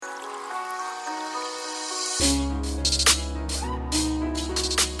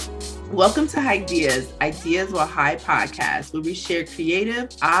Welcome to Ideas with High podcast, where we share creative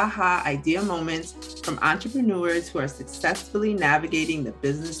aha idea moments from entrepreneurs who are successfully navigating the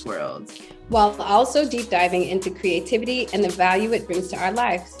business world, while also deep diving into creativity and the value it brings to our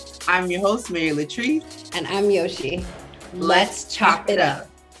lives. I'm your host, Mary Latrice. And I'm Yoshi. Let's chop it up.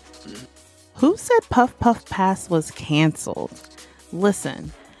 Who said Puff Puff Pass was canceled?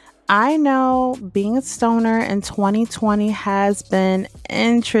 Listen, I know being a stoner in 2020 has been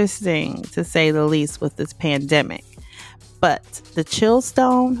interesting, to say the least, with this pandemic. But the Chill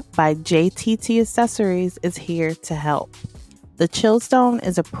Stone by JTT Accessories is here to help. The Chill Stone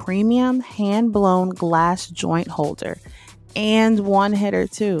is a premium hand-blown glass joint holder and one hitter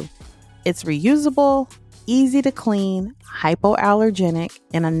too. It's reusable, easy to clean, hypoallergenic,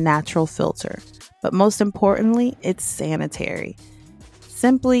 and a natural filter. But most importantly, it's sanitary.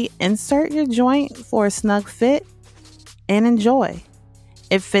 Simply insert your joint for a snug fit and enjoy.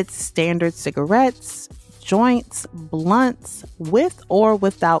 It fits standard cigarettes, joints, blunts, with or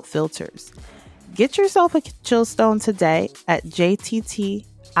without filters. Get yourself a Chill Stone today at jttip.com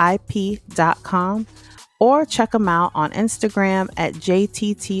or check them out on Instagram at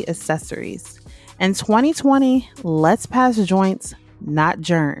JTT Accessories. In 2020, let's pass joints, not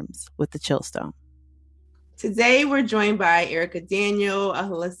germs, with the Chill Stone. Today, we're joined by Erica Daniel, a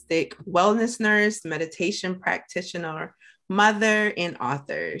holistic wellness nurse, meditation practitioner, mother, and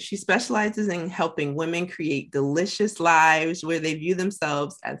author. She specializes in helping women create delicious lives where they view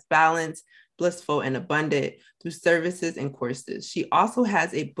themselves as balanced, blissful, and abundant through services and courses. She also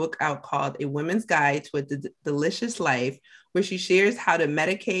has a book out called A Women's Guide to a Delicious Life, where she shares how to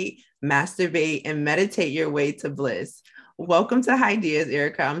medicate, masturbate, and meditate your way to bliss. Welcome to Ideas,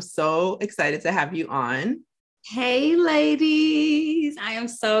 Erica. I'm so excited to have you on. Hey, ladies. I am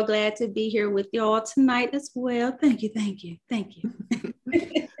so glad to be here with y'all tonight as well. Thank you.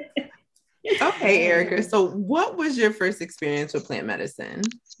 Okay, Erica. So what was your first experience with plant medicine?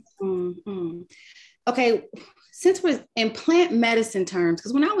 Okay, since we're in plant medicine terms,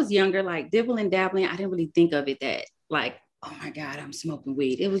 because when I was younger, like dibbling, dabbling, I didn't really think of it that like, oh my God, I'm smoking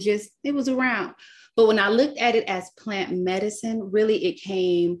weed. It was around. But when I looked at it as plant medicine, really it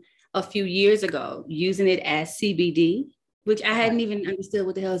came a few years ago, using it as CBD, which I hadn't even understood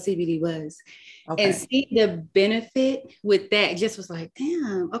what the hell CBD was. Okay. And see the benefit with that just was like,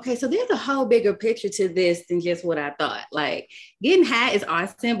 damn, okay, so there's a whole bigger picture to this than just what I thought. Like getting high is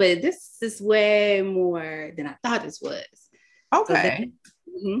awesome, but this is way more than I thought this was. Okay.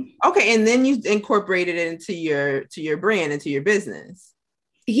 Okay. And then you incorporated it into your brand, into your business.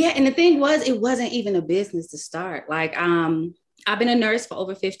 Yeah. And the thing was, it wasn't even a business to start. Like, I've been a nurse for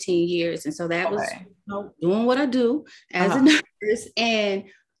over 15 years. And so that was doing what I do as a nurse. And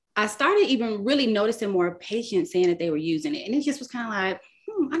I started even really noticing more patients saying that they were using it. And it just was kind of like,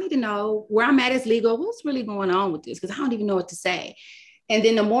 I need to know where I'm at as legal. What's really going on with this? Because I don't even know what to say. And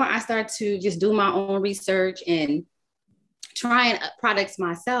then the more I start to just do my own research and trying products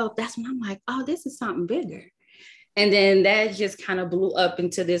myself, that's when I'm like, oh, this is something bigger. And then that just kind of blew up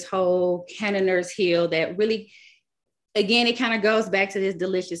into this whole kind of nurse heel that really, again, it kind of goes back to this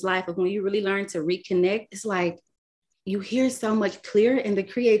delicious life of when you really learn to reconnect. It's like you hear so much clearer and the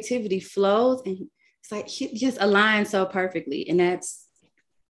creativity flows and it's like shit just aligns so perfectly. And that's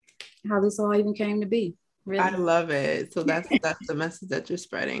how this all even came to be. Really. I love it. So that's the message that you're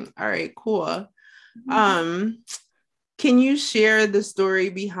spreading. All right, cool. Can you share the story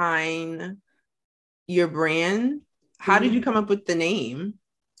behind your brand? How did you come up with the name?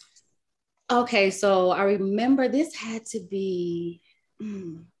 Okay, so I remember this had to be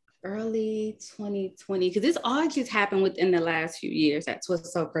early 2020 because this all just happened within the last few years. That's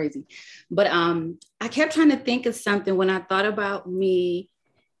what's so crazy. But I kept trying to think of something when I thought about me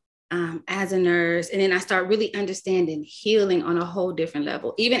as a nurse, and then I start really understanding healing on a whole different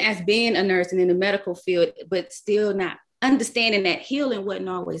level, even as being a nurse and in the medical field, but still not understanding that healing wasn't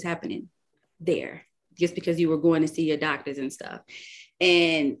always happening there just because you were going to see your doctors and stuff.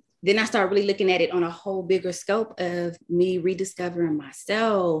 And then I started really looking at it on a whole bigger scope of me rediscovering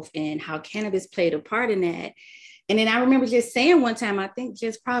myself and how cannabis played a part in that. And then I remember just saying one time, I think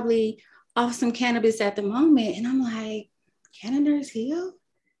just probably off some cannabis at the moment. And I'm like, can a nurse heal?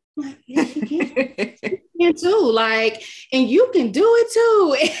 I'm like, yeah, she can. She can too. Like, and you can do it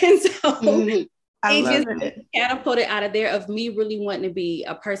too. And so it just catapulted out of there of me really wanting to be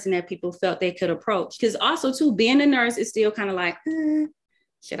a person that people felt they could approach. Because also too, being a nurse is still kind of like,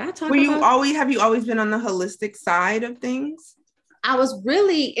 should I talk about? Have you always been on the holistic side of things? I was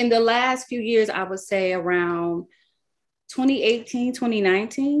really in the last few years, I would say around 2018,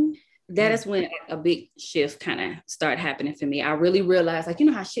 2019. that is when a big shift kind of started happening for me. I really realized, like, you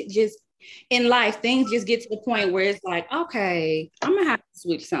know how shit just in life, things just get to the point where it's like, okay, I'm gonna have to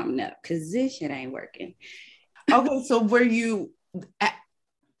switch something up because this shit ain't working. Okay, so were you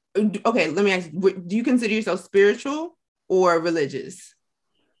okay, let me ask you, do you consider yourself spiritual or religious?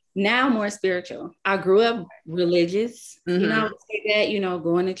 Now more spiritual. I grew up religious, you know, I would say that, you know,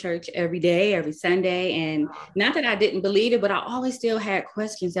 going to church every day, every Sunday. And not that I didn't believe it, but I always still had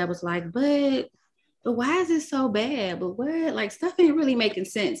questions that was like, but why is it so bad? But what, like, stuff ain't really making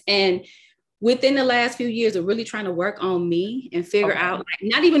sense. And within the last few years of really trying to work on me and figure out, like,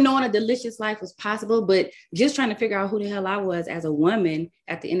 not even knowing a delicious life was possible, but just trying to figure out who the hell I was as a woman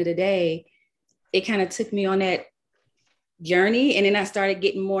at the end of the day, it kind of took me on that journey. And then I started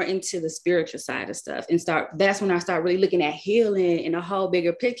getting more into the spiritual side of stuff that's when I started really looking at healing in a whole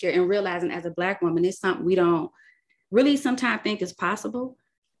bigger picture and realizing as a Black woman, it's something we don't really sometimes think is possible.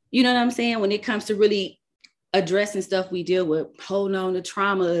 You know what I'm saying? When it comes to really addressing stuff we deal with, holding on to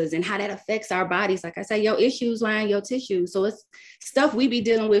traumas and how that affects our bodies. Like I say, your issues lie in your tissues. So it's stuff we be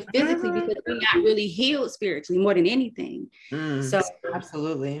dealing with physically because we're not really healed spiritually more than anything. So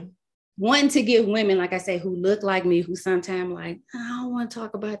absolutely. Wanting to give women, like I say, who look like me, who sometimes like, I don't want to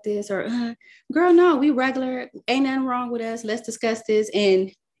talk about this, or girl, no, we regular, ain't nothing wrong with us. Let's discuss this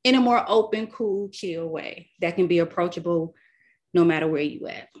in a more open, cool, chill way that can be approachable no matter where you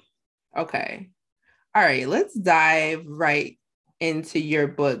at. Okay. All right, let's dive right into your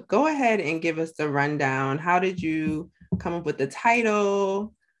book. Go ahead and give us the rundown. How did you come up with the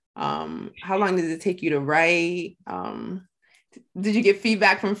title? How long did it take you to write? Did you get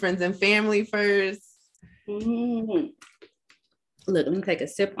feedback from friends and family first? Mm-hmm. Look, let me take a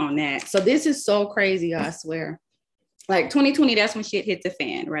sip on that. So this is so crazy, I swear. Like 2020, that's when shit hit the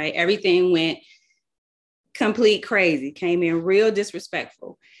fan, right? Everything went complete crazy, came in real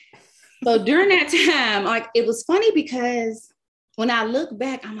disrespectful. So during that time, like, it was funny because when I look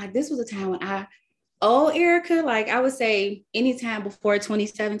back, I'm like, this was a time when Erica, like, I would say anytime before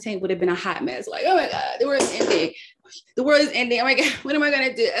 2017 would have been a hot mess. Like, oh my God, the world is ending. The world is ending. Oh my God, what am I going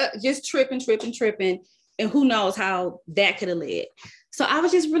to do? Just tripping. And who knows how that could have led. So I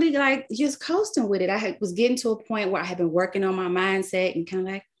was just really like, just coasting with it. Was getting to a point where I had been working on my mindset and kind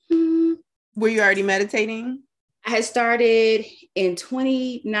of like, Were you already meditating? I had started in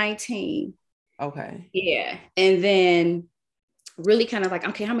 2019. Okay. Yeah. And then really kind of like,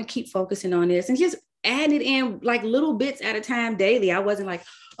 okay, I'm going to keep focusing on this and just adding it in like little bits at a time daily. I wasn't like,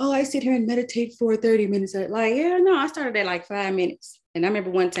 oh, I sit here and meditate for 30 minutes. Like, yeah, no, I started at like 5 minutes. And I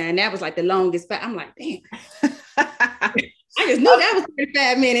remember one time that was like the longest, but I'm like, damn. I just knew that was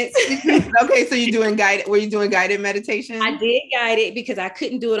 35 minutes. Okay, so were you doing guided meditation? I did guided because I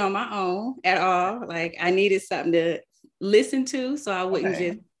couldn't do it on my own at all. Like, I needed something to listen to so I wouldn't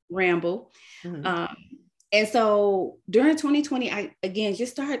just ramble. Mm-hmm. And so during 2020, I again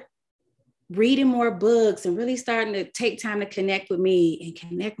just started reading more books and really starting to take time to connect with me and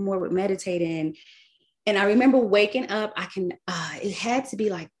connect more with meditating. And I remember waking up, it had to be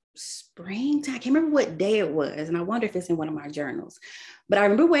like springtime. I can't remember what day it was. And I wonder if it's in one of my journals. But I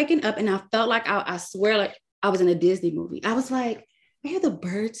remember waking up and I felt like, I swear, like I was in a Disney movie. I was like, I hear the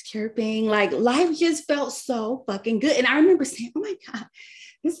birds chirping. Like, life just felt so fucking good. And I remember saying, oh my God,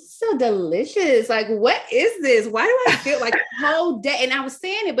 this is so delicious. Like, what is this? Why do I feel like the whole day? And I was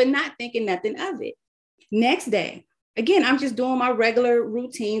saying it, but not thinking nothing of it. Next day, again, I'm just doing my regular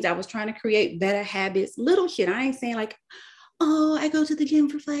routines. I was trying to create better habits, little shit. I ain't saying like, oh, I go to the gym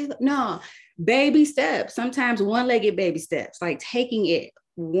for flavor. No, baby steps, sometimes one-legged baby steps, like taking it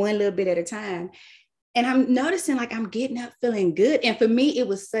one little bit at a time. And I'm noticing like I'm getting up feeling good. And for me, it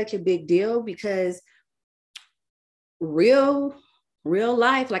was such a big deal because real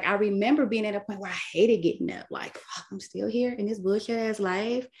life, like I remember being at a point where I hated getting up, like, fuck, I'm still here in this bullshit ass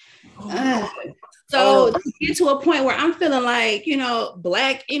life. So to get to a point where I'm feeling like,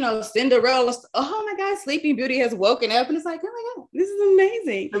 Black, Cinderella, oh my God, Sleeping Beauty has woken up. And it's like, oh my God, this is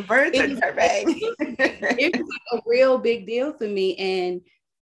amazing. The birds are chirping. It was like a real big deal for me. And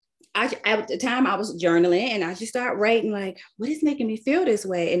at the time I was journaling and I just started writing like, what is making me feel this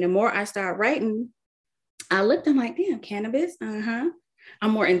way? And the more I start writing, I looked, I'm like, damn, cannabis. I'm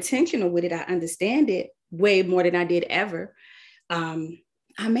more intentional with it. I understand it way more than I did ever.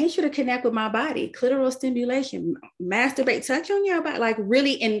 I made sure to connect with my body, clitoral stimulation, masturbate, touch on your body, like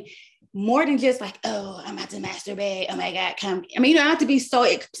really, and more than just like, oh, I'm about to masturbate. Oh my God, come. I mean, you don't have to be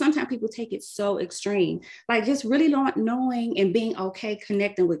sometimes people take it so extreme, like just really knowing and being okay,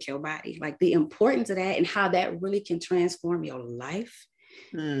 connecting with your body, like the importance of that and how that really can transform your life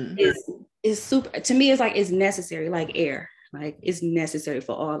is super, to me, it's like, it's necessary, like air. Like it's necessary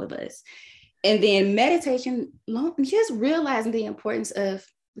for all of us. And then meditation, just realizing the importance of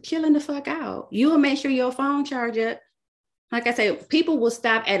chilling the fuck out. You will make sure your phone charge up. Like I said, people will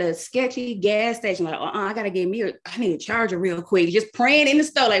stop at a sketchy gas station, like, I gotta get me, I need a charger real quick. Just praying in the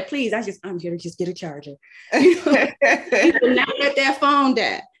store, like, please, I'm here to just get a charger. People not let that phone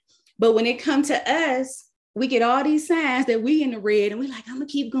die. But when it comes to us, we get all these signs that we in the red, and we're like, I'm gonna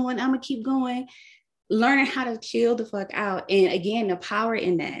keep going. Learning how to chill the fuck out. And again, the power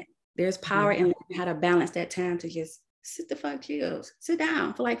in that. There's power in learning how to balance that time to just sit the fuck chill, sit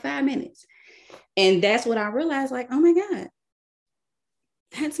down for like 5 minutes. And that's what I realized, like, oh my God,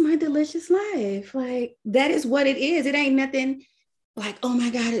 that's my delicious life. Like, that is what it is. It ain't nothing like, oh my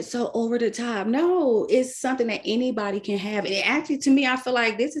God, it's so over the top. No, it's something that anybody can have. And actually, to me, I feel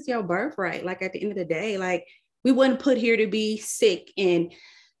like this is your birthright. Like at the end of the day, like we wasn't put here to be sick and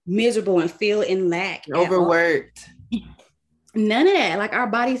miserable and feel in lack. Overworked. None of that. Like our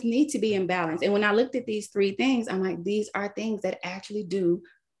bodies need to be in balance. And when I looked at these 3 things, I'm like, these are things that actually do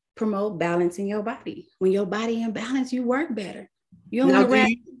promote balance in your body. When your body in balance, you work better. You don't want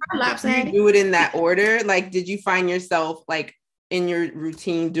to do it in that order. Like, did you find yourself like in your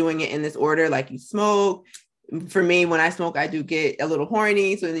routine doing it in this order? Like you smoke. For me, when I smoke, I do get a little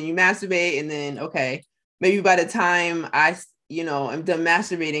horny. So then you masturbate, and then okay, maybe by the time I'm done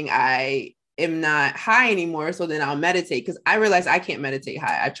masturbating, I am not high anymore. So then I'll meditate, because I realize I can't meditate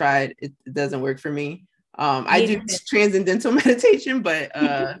high. I tried, it doesn't work for me. I do transcendental meditation, but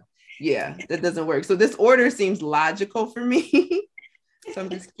yeah, that doesn't work. So this order seems logical for me. So I'm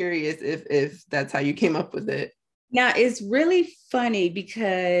just curious if that's how you came up with it. Now it's really funny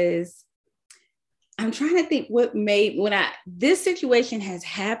because I'm trying to think what made this situation has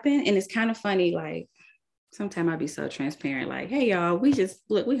happened, and it's kind of funny. Like sometimes I'll be so transparent, like, hey y'all, we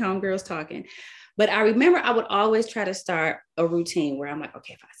homegirls talking. But I remember I would always try to start a routine where I'm like,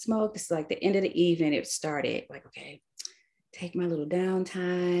 okay, if I smoke, this is like the end of the evening. It started like, okay, take my little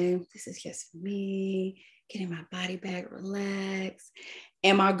downtime. This is just for me, getting my body back, relax.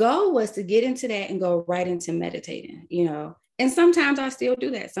 And my goal was to get into that and go right into meditating, And sometimes I still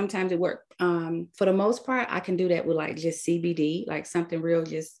do that. Sometimes it works. For the most part, I can do that with like just CBD, like something real,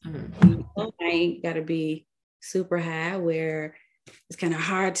 just, I ain't got to be super high where it's kind of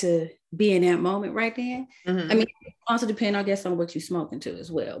hard to be in that moment right then. I mean, it also depends, I guess, on what you're smoking too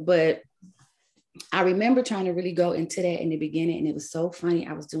as well. But I remember trying to really go into that in the beginning, and it was so funny.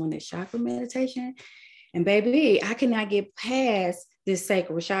 I was doing this chakra meditation, and baby, I could not get past this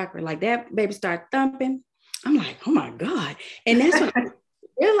sacral chakra. Like that baby started thumping. I'm like, oh my God. And that's when I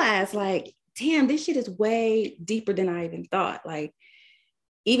realized, like, damn, this shit is way deeper than I even thought. Like,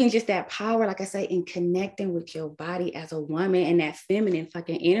 even just that power, like I say, in connecting with your body as a woman, and that feminine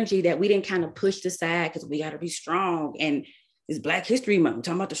fucking energy that we didn't kind of push aside because we got to be strong. And it's Black History Month, we're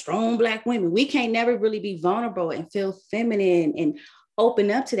talking about the strong Black women. We can't never really be vulnerable and feel feminine and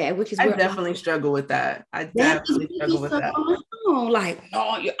open up to that, which is I definitely struggle with that. I definitely struggle with that. Like,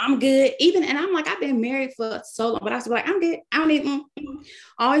 no, I'm good. Even, and I'm like, I've been married for so long, but I was like, I'm good. I don't need,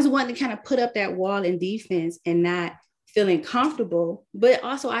 always wanting to kind of put up that wall in defense and not feeling comfortable. But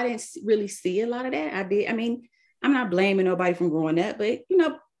also I didn't really see a lot of that. I mean, I'm not blaming nobody from growing up, but you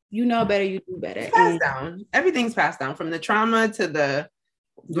know better, you do better. It's passed down. Everything's passed down, from the trauma to the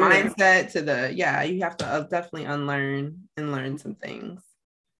mindset to the, you have to definitely unlearn and learn some things.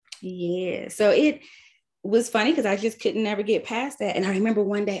 Yeah. So it was funny because I just couldn't never get past that. And I remember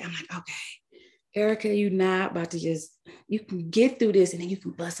one day I'm like, okay, Erica, you're not about to you can get through this and then you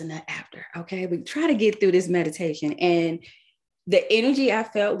can bust a nut after. Okay. But try to get through this meditation. And the energy I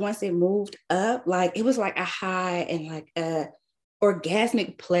felt once it moved up, like it was like a high and like a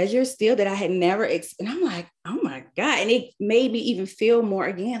orgasmic pleasure still that I had never and I'm like, oh my God. And it made me even feel more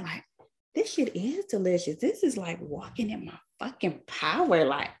again, like this shit is delicious. This is like walking in my fucking power.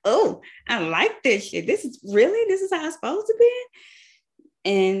 Like, oh, I like this shit. This is how it's supposed to be.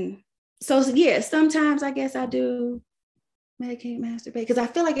 And so yeah, sometimes I guess I do medicate, masturbate, because I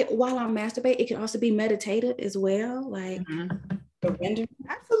feel like while I masturbate, it can also be meditative as well. Like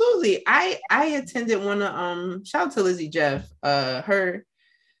absolutely. I attended one of shout out to Lizzie Jeff, her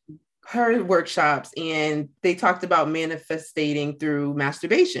workshops, and they talked about manifesting through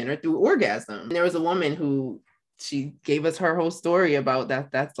masturbation or through orgasm. And there was a woman who she gave us her whole story about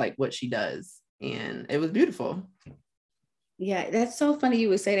that. That's like what she does. And it was beautiful. Yeah, that's so funny you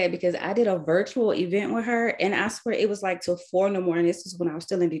would say that, because I did a virtual event with her, and I swear it was like till 4 a.m. This is when I was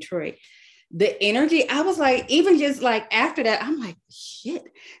still in Detroit. the energy, I was like, even just like after that, I'm like, shit,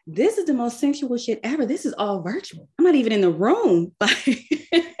 this is the most sensual shit ever. This is all virtual. I'm not even in the room.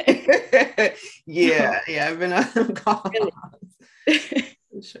 Yeah, I've been on them calls.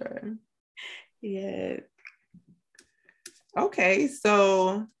 For sure. Yeah. Okay,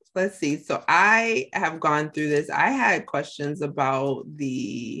 so let's see. So I have gone through this. I had questions about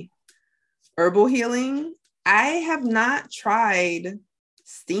the herbal healing. I have not tried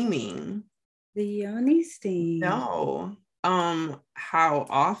steaming. The yoni steam. No. How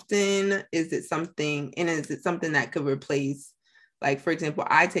often is it something, and is it something that could replace, like, for example,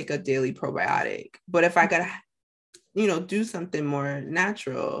 I take a daily probiotic, but if I could, do something more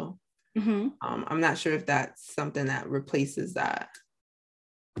natural, I'm not sure if that's something that replaces that.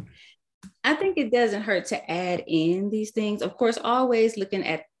 I think it doesn't hurt to add in these things. Of course, always looking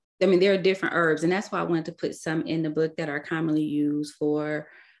at, there are different herbs, and that's why I wanted to put some in the book that are commonly used for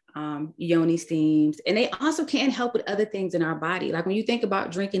yoni steams. And they also can help with other things in our body. Like when you think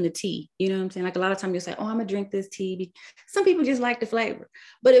about drinking the tea, you know what I'm saying? Like a lot of times you'll say, oh, I'm gonna drink this tea. Some people just like the flavor.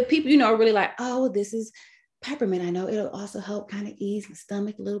 But if people, are really like, oh, this is peppermint, I know it'll also help kind of ease the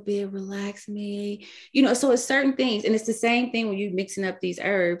stomach a little bit, relax me, so it's certain things. And it's the same thing when you're mixing up these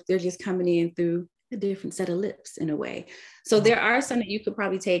herbs, they're just coming in through a different set of lips in a way. So there are some that you could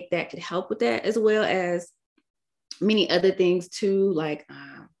probably take that could help with that, as well as many other things too, like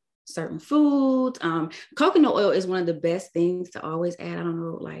certain foods. Coconut oil is one of the best things to always add. I don't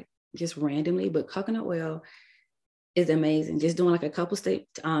know, like just randomly, but coconut oil is amazing. Just doing like a couple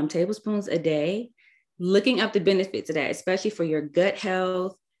tablespoons a day, looking up the benefits of that, especially for your gut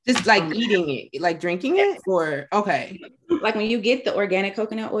health. Just like eating it, like drinking it, or okay. Like when you get the organic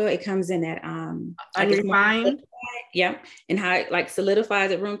coconut oil, it comes in that unrefined. Yeah, and how it like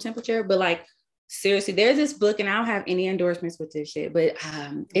solidifies at room temperature. But like seriously, there's this book, and I don't have any endorsements with this shit, but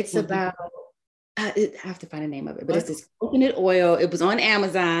it's about. I have to find the name of it, but it's this coconut oil. It was on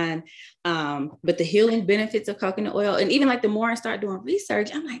Amazon, but the healing benefits of coconut oil, and even like the more I start doing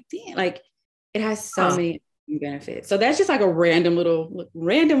research, I'm like, damn, like it has so many benefits. So that's just like a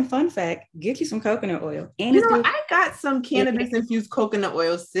random fun fact. Get you some coconut oil. And I got some cannabis infused coconut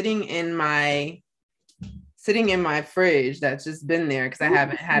oil sitting in my fridge that's just been there because I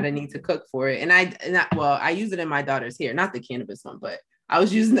haven't had a need to cook for it. And I use it in my daughter's hair, not the cannabis one, but I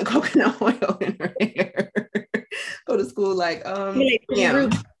was using the coconut oil in her hair. Go to school like,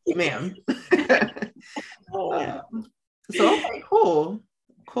 ma'am. So okay, cool.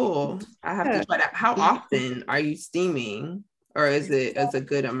 I have to try that. How often are you steaming, or is it as a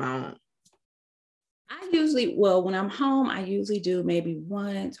good amount? I usually, when I'm home, I usually do maybe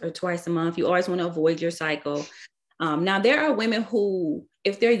once or twice a month. You always want to avoid your cycle. Now there are women who,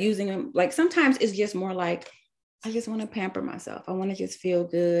 if they're using them, like sometimes it's just more like, I just want to pamper myself. I want to just feel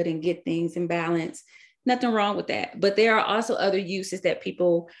good and get things in balance. Nothing wrong with that. But there are also other uses that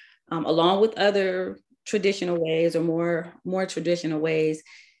people, along with other traditional ways or more traditional ways,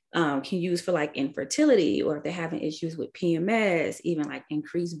 can use for like infertility, or if they're having issues with PMS, even like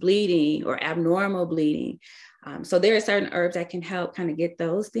increased bleeding or abnormal bleeding. So there are certain herbs that can help kind of get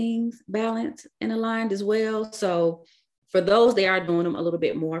those things balanced and aligned as well. So for those, they are doing them a little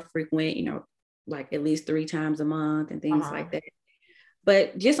bit more frequent, like at least 3 times a month and things like that.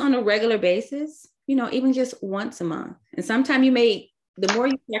 But just on a regular basis, even just once a month. And sometimes the more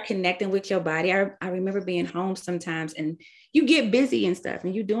you start connecting with your body, I remember being home sometimes and you get busy and stuff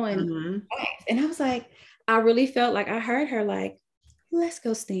and you're doing and I was like, I really felt like I heard her like, let's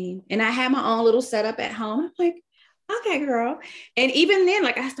go steam. And I had my own little setup at home. I'm like, okay, girl. And even then,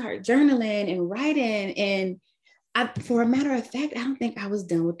 like I started journaling and writing, and for a matter of fact, I don't think I was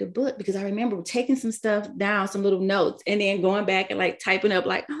done with the book, because I remember taking some stuff down, some little notes, and then going back and like typing up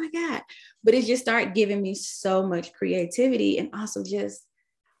like, oh my God. But it just started giving me so much creativity, and also just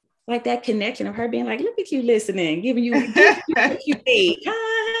like that connection of her being like, look at you listening, giving you what you need.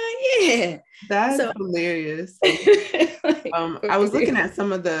 Yeah. That's hilarious. I was looking at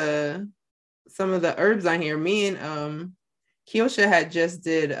some of the herbs on here. Me and Kiosha had just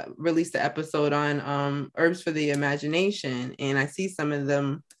released the episode on herbs for the imagination, and I see some of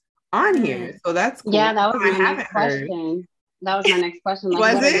them on here. So that's cool. Yeah, that was my next question. That was my next question.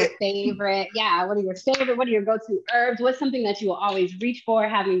 Like, what are your favorite? Yeah, what are your favorite? What are your go-to herbs? What's something that you will always reach for,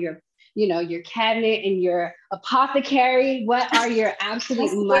 having your cabinet and your apothecary? What are your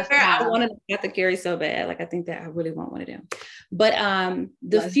absolute must-have? I want an apothecary so bad. Like, I think that I really want one of them. But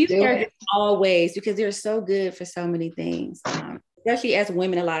the future always, because they're so good for so many things. Especially as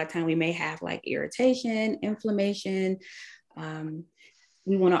women, a lot of time we may have like irritation, inflammation.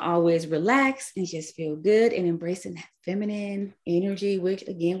 we want to always relax and just feel good and embracing that feminine energy, which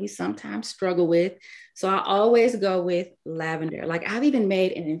again, we sometimes struggle with. So I always go with lavender. Like I've even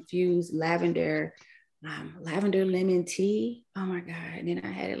made an infused lavender lemon tea. Oh my God. And then I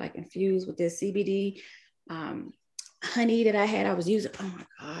had it like infused with this CBD honey that I was using. Oh my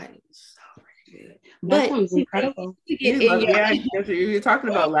God. It was so good. That sounds incredible. You're talking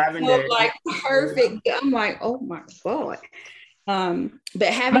about lavender. Like perfect. I'm like, oh my God. But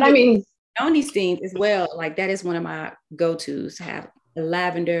I mean, noni steams as well, like that is one of my go-tos. Have the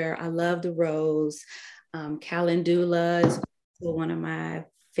lavender. I love the rose. Calendula is one of my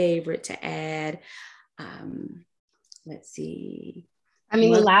favorite to add. Let's see. I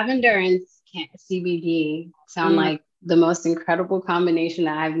mean, lavender and CBD sound like the most incredible combination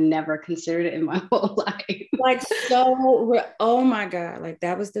that I've never considered in my whole life. Like so, oh my God, like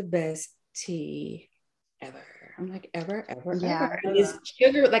that was the best tea ever. I'm like, ever. It's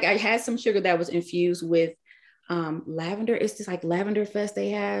sugar. Like I had some sugar that was infused with lavender. It's just like Lavender Fest they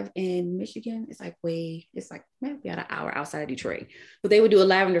have in Michigan. It's like maybe about an hour outside of Detroit. But they would do a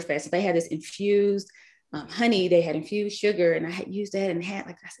Lavender Fest. They had this infused honey. They had infused sugar, and I had used that and had,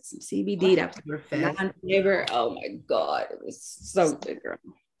 like I said, some CBD. That was non-flavor. Oh my God, it was so good, girl.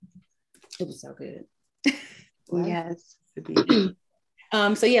 It was so good. Yes.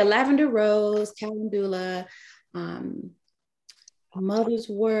 So yeah, lavender, rose, calendula, mother's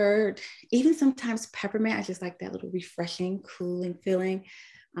word, even sometimes peppermint. I just like that little refreshing, cooling feeling.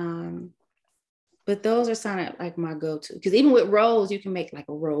 But those are kind of like my go-to, because even with rose, you can make like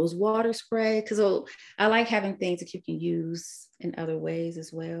a rose water spray. Because I like having things that you can use in other ways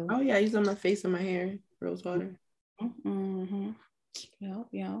as well. Oh yeah, I use on my face and my hair, rose water. Mm-hmm.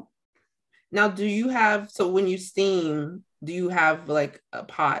 Yeah. Now, so when you steam, do you have like a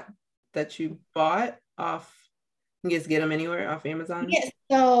pot that you bought off? You can just get them anywhere off Amazon? Yes,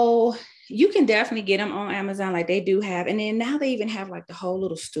 so you can definitely get them on Amazon, like they do have. And then now they even have like the whole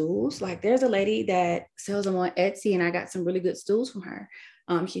little stools. Like there's a lady that sells them on Etsy, and I got some really good stools from her.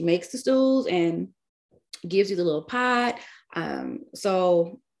 She makes the stools and gives you the little pot.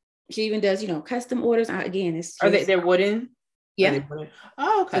 So she even does, custom orders. Again, they're wooden? Yeah.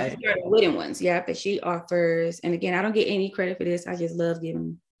 Oh, okay. So wooden ones, yeah, that she offers. And again, I don't get any credit for this. I just love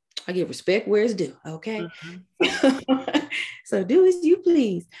I give respect where it's due. Okay. Mm-hmm. So do as you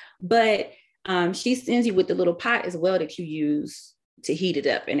please. But she sends you with the little pot as well that you use to heat it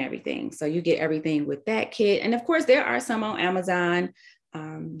up and everything. So you get everything with that kit. And of course, there are some on Amazon.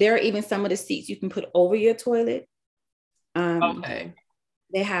 There are even some of the seats you can put over your toilet. Okay.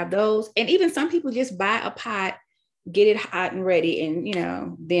 They have those. And even some people just buy a pot, get it hot and ready,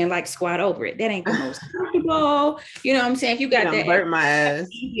 and then like squat over it. That ain't the most comfortable. You know what I'm saying? If you got that, burnt my ass.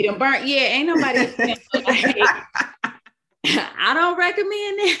 You done burnt. Yeah, ain't nobody. I don't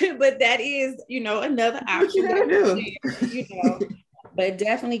recommend it, but that is, another option. What you gotta do. But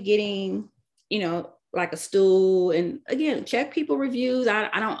definitely getting, like a stool, and again, check people reviews.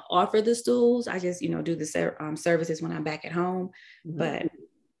 I don't offer the stools. I just, do the services when I'm back at home. Mm-hmm. But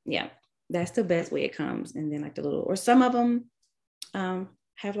yeah. That's the best way it comes. And then like or some of them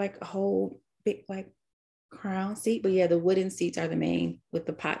have like a whole big like crown seat, but yeah, the wooden seats are the main with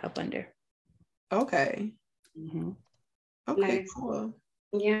the pot up under. Okay. Mm-hmm. Okay, nice. Cool.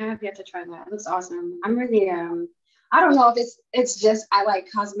 Yeah, I've yet to try that. That's awesome. I'm really, I don't know if it's just, I like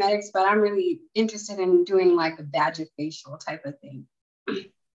cosmetics, but I'm really interested in doing like a badger facial type of thing.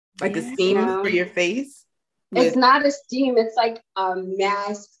 Like a steam for your face? It's not a steam. It's like a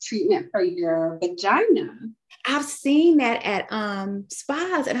mask treatment for your vagina. I've seen that at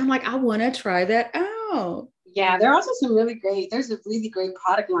spas, and I'm like, I want to try that out. Yeah, there are also there's a really great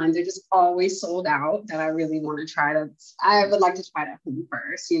product line. They're just always sold out that I really want to try I would like to try it at home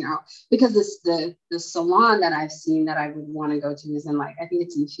first, because the salon that I've seen that I would want to go to is in I think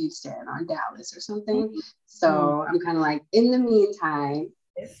it's in Houston or Dallas or something. Mm-hmm. So I'm kind of like, in the meantime,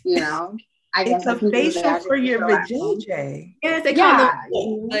 I guess it's a facial for your vajayjay. Yes, they call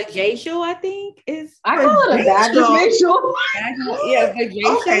it a facial, I think. I call it a badger facial. Yeah,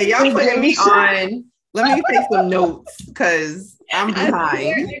 vajayjay. Okay, y'all putting me on. Let me take some notes because I'm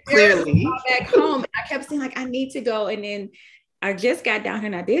behind. Clearly, back home, I kept saying I need to go, and then I just got down here,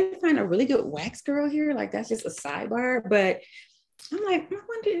 and I did find a really good wax girl here. That's just a sidebar, but I'm like, I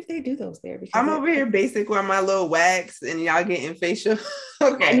wonder if they do those there. I'm over here basic with my little wax, and y'all getting facial.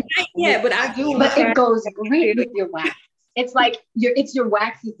 Okay. Yeah, but I do. But it goes great with your wax. It's like it's your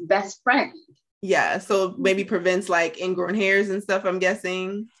wax's best friend. Yeah, so maybe prevents ingrown hairs and stuff, I'm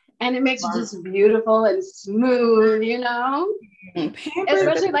guessing. And it makes it just beautiful and smooth, you know?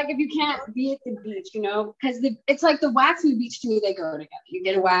 Especially like if you can't be at the beach, you know, because it's like the wax and the beach to me, they go together. You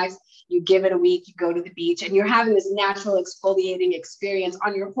get a wax, you give it a week, you go to the beach, and you're having this natural exfoliating experience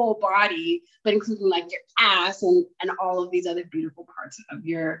on your whole body, but including like your ass and all of these other beautiful parts of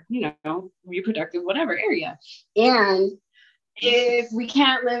your, you know, reproductive, whatever area. And if we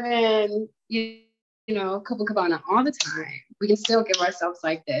can't live in, you know, Copacabana all the time, we can still give ourselves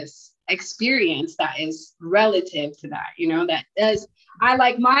like this experience that is relative to that, you know, that does, I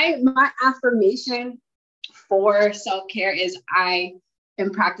like my affirmation for self-care is I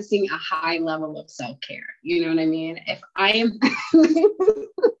am practicing a high level of self-care. You know what I mean? If I am,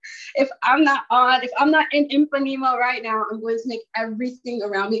 if I'm not in Ipanema right now, I'm going to make everything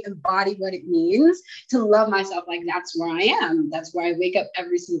around me embody what it means to love myself. Like that's where I am. That's where I wake up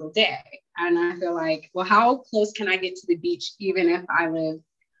every single day. And I feel like, well, how close can I get to the beach, even if I live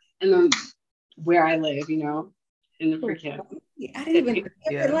in where I live, you know, in the freaking. I didn't even think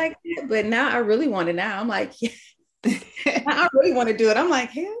of it like that, but now I really want it now. I'm like, yeah. I really want to do it. I'm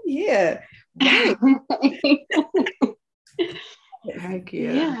like, hell yeah. Right. Heck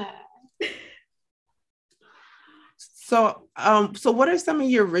yeah. So what are some of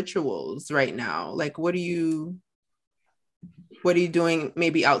your rituals right now? Like, what are you doing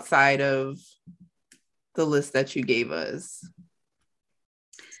maybe outside of the list that you gave us?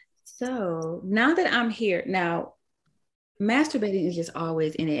 So now that I'm here, now masturbating is just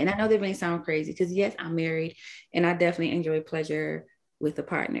always in it. And I know that may sound crazy because yes, I'm married and I definitely enjoy pleasure with a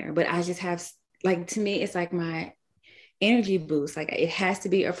partner, but I just have, like, to me, it's like my energy boost. Like it has to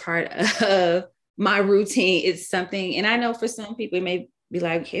be a part of my routine. It's something, and I know for some people it may be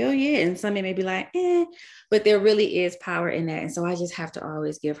like, hell yeah. And some may be like, but there really is power in that. And so I just have to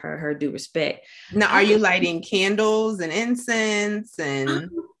always give her due respect. Now, are you lighting candles and incense and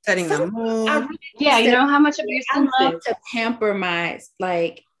setting the mood? Yeah, you know how much of your I love to pamper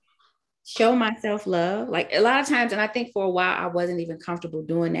show myself love. Like a lot of times, and I think for a while I wasn't even comfortable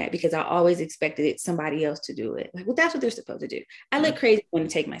doing that because I always expected somebody else to do it. Like, well, that's what they're supposed to do. I look crazy when I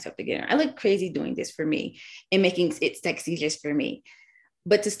take myself to dinner. I look crazy doing this for me and making it sexy just for me.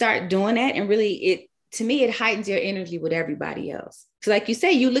 But to start doing that, and really to me, it heightens your energy with everybody else. So like you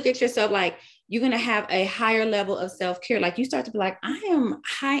say, you look at yourself like you're going to have a higher level of self-care. Like you start to be like, I am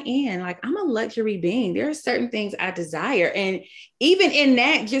high end, like I'm a luxury being. There are certain things I desire. And even in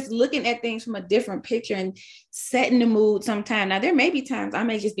that, just looking at things from a different picture and setting the mood sometime. Now, there may be times I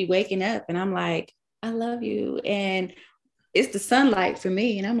may just be waking up and I'm like, I love you. And it's the sunlight for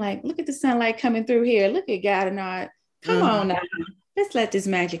me. And I'm like, look at the sunlight coming through here. Look at God and all. Come on now. Let's let this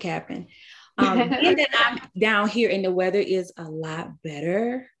magic happen. And then I'm down here and the weather is a lot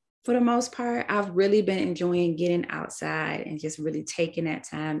better for the most part. I've really been enjoying getting outside and just really taking that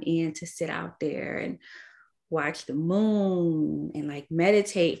time in to sit out there and watch the moon and like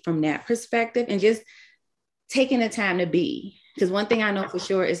meditate from that perspective and just taking the time to be. Because one thing I know for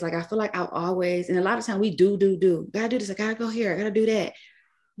sure is like, I feel like I'll always, and a lot of times we do. Gotta do this, I gotta go here, I gotta do that.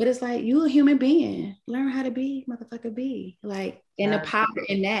 But it's like, you a human being, learn how to be, motherfucker, be. Like, and the power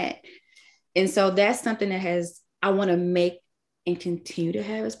in that. And so that's something that I want to make and continue to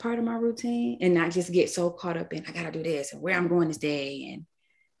have as part of my routine and not just get so caught up in, I got to do this and where I'm going this day. And,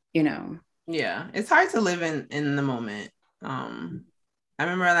 you know. Yeah, it's hard to live in the moment. I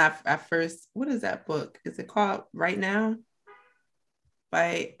remember at first, what is that book? Is it called Right Now?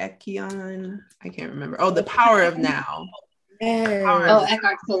 By Ekion? I can't remember. Oh, The Power of Now.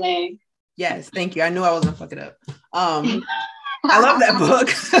 Eckhart Tolle. Yes, thank you. I knew I wasn't fucking up. I love that book.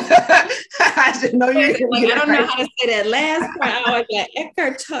 I should know you. Like, I don't know how to say that last part. I always like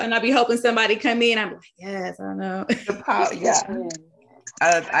Eckhart Tolle, and I'll be hoping somebody come in. I'm like, yes, I know. The power, yeah.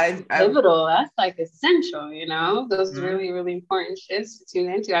 I Pivotal. That's like essential. You know, those really, really important shifts to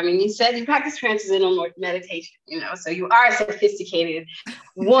tune into. I mean, you said you practice transcendental meditation. You know, so you are a sophisticated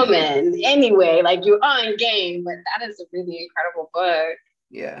woman anyway. Like you're on game, but that is a really incredible book.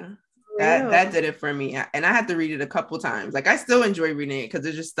 Yeah. That did it for me. And I had to read it a couple times. Like I still enjoy reading it because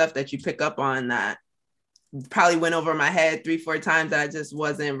there's just stuff that you pick up on that probably went over my head 3-4 times that I just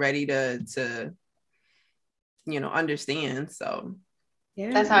wasn't ready to understand. So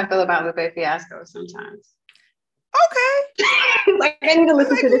yeah, that's how I feel about Lupe Fiasco sometimes. Okay. Like I need to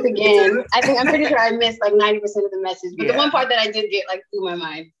listen to this again. I'm pretty sure I missed like 90% of the message, but the one part that I did get like through my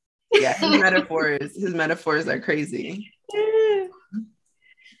mind. Yeah, his metaphors are crazy.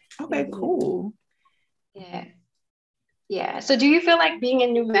 Okay, cool. Yeah. So do you feel like being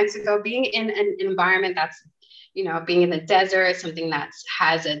in New Mexico, being in an environment that's, being in the desert, something that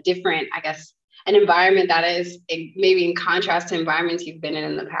has a different, I guess, an environment that is maybe in contrast to environments you've been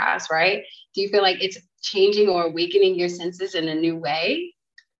in the past, right? Do you feel like it's changing or awakening your senses in a new way?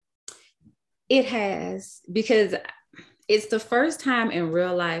 It has, because it's the first time in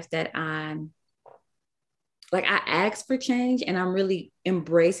real life that I'm like, I asked for change and I'm really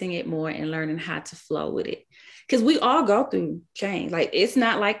embracing it more and learning how to flow with it. Because we all go through change. Like, it's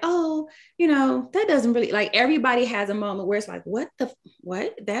not like, oh, you know, that doesn't really, like, everybody has a moment where it's like, what?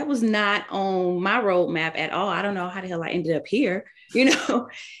 That was not on my roadmap at all. I don't know how the hell I ended up here, you know?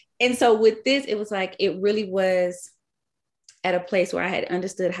 And so with this, it was like, it really was at a place where I had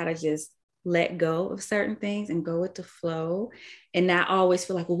understood how to just let go of certain things and go with the flow and not always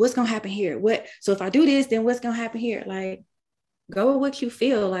feel like, well, what's going to happen here? So if I do this, then what's going to happen here? Like, go with what you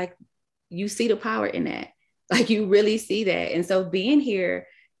feel. Like, you see the power in that. Like, you really see that. And so being here,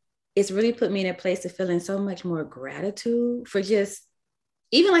 it's really put me in a place of feeling so much more gratitude for just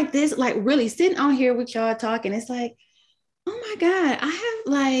even like this, like really sitting on here with y'all talking. It's like, oh my God, I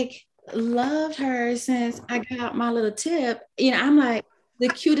have like loved her since I got my little tip. You know, I'm like, the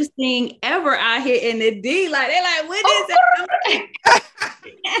cutest thing ever out here in the D. Like, they're like, what is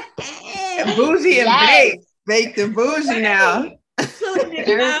it? Bougie and baked and bougie now. Pulling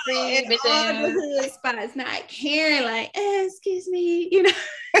it out in all the hood spots, not caring, like, excuse me, you know.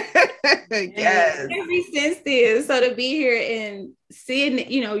 Yes. Every sense. So to be here and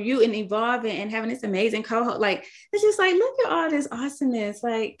seeing, you know, you and evolving and having this amazing co-host, like, it's just like, look at all this awesomeness.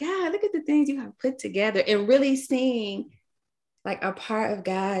 Like, God, look at the things you have put together and really seeing like a part of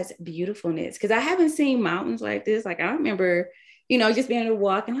God's beautifulness. Because I haven't seen mountains like this. Like, I remember, you know, just being able to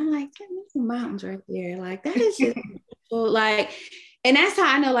walk and I'm like, there's some mountains right there. Like, that is just beautiful. Like, and that's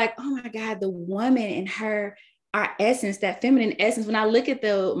how I know, like, oh my God, the woman and her, our essence, that feminine essence. When I look at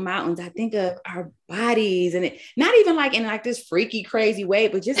the mountains, I think of our bodies, and it not even like in like this freaky, crazy way,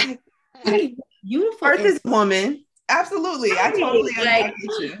 but just like beautiful. Earth is woman. Absolutely. I totally agree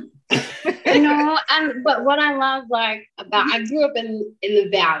with you. You know, but what I love, like, about, I grew up in the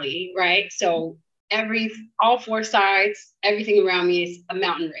valley, right? So all four sides, everything around me is a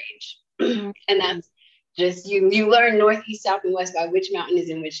mountain range. And that's just, you learn north, east, south, and west by which mountain is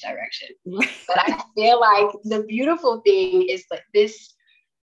in which direction. But I feel like the beautiful thing is like this,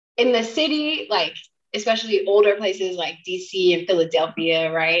 in the city, like, especially older places like DC and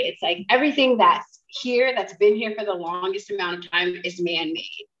Philadelphia, right? It's like everything that's here, that's been here for the longest amount of time, is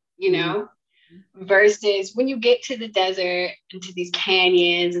man-made, you know? Versus when you get to the desert and to these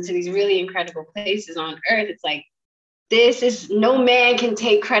canyons and to these really incredible places on earth, it's like, no man can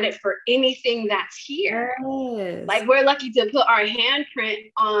take credit for anything that's here. Yes. Like, we're lucky to put our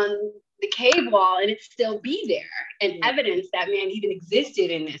handprint on the cave wall and it still be there, and evidence that man even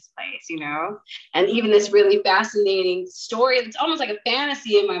existed in this place, you know? And even this really fascinating story, it's almost like a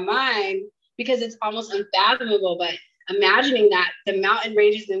fantasy in my mind because it's almost unfathomable, but imagining that the mountain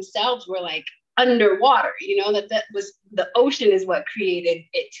ranges themselves were like underwater, you know, that was, the ocean is what created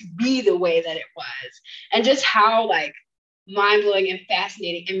it to be the way that it was. And just how like mind-blowing and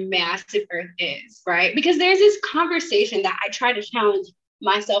fascinating and massive Earth is, right? Because there's this conversation that I try to challenge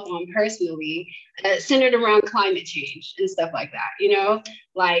myself on personally, centered around climate change and stuff like that, you know?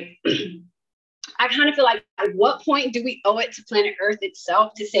 Like, I kind of feel like, at what point do we owe it to planet Earth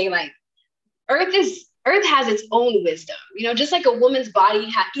itself to say, like, Earth has its own wisdom, you know, just like a woman's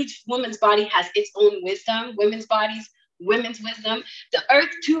body, each woman's body has its own wisdom, women's bodies, women's wisdom. The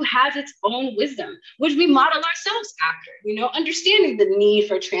earth too has its own wisdom, which we model ourselves after, you know, understanding the need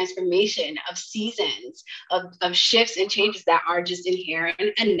for transformation of seasons, of shifts and changes that are just inherent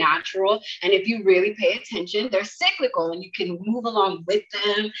and natural. And if you really pay attention, they're cyclical and you can move along with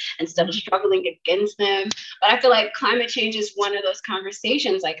them instead of struggling against them. But I feel like climate change is one of those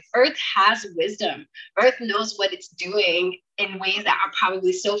conversations. Like, earth has wisdom. Earth knows what it's doing in ways that are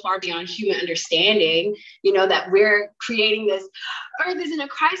probably so far beyond human understanding, you know, that we're creating this, Earth is in a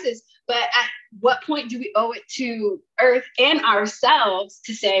crisis. But at what point do we owe it to Earth and ourselves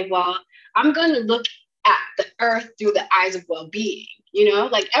to say, well, I'm going to look at the Earth through the eyes of well-being, you know,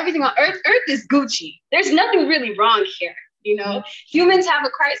 like everything on Earth is Gucci. There's nothing really wrong here. You know, humans have a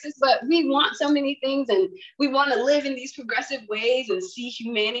crisis, but we want so many things and we want to live in these progressive ways and see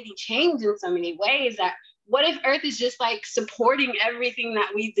humanity change in so many ways that, what if Earth is just like supporting everything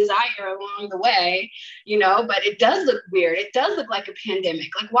that we desire along the way, you know? But it does look weird. It does look like a pandemic.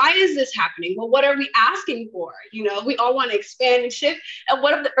 Like, why is this happening? Well, what are we asking for? You know, we all want to expand and shift. And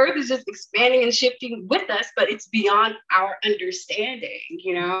what if the Earth is just expanding and shifting with us, but it's beyond our understanding,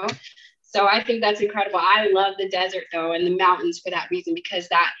 you know? So I think that's incredible. I love the desert though, and the mountains for that reason, because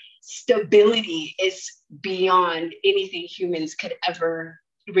that stability is beyond anything humans could ever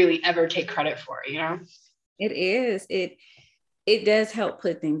really ever take credit for, you know? It is. It does help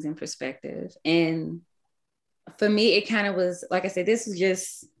put things in perspective. And for me, it kind of was, like I said, this was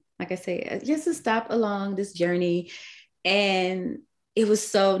just, like I say, just a stop along this journey. And it was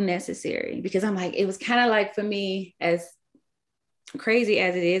so necessary because I'm like, it was kind of like for me, as crazy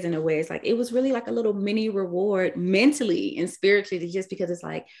as it is in a way, it's like, it was really like a little mini reward mentally and spiritually, just because it's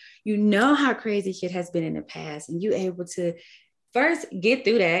like, you know how crazy shit has been in the past and you able to first get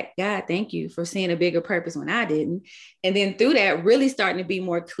through that. God, thank you for seeing a bigger purpose when I didn't. And then through that, really starting to be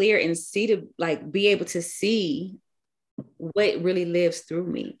more clear and see to like be able to see what really lives through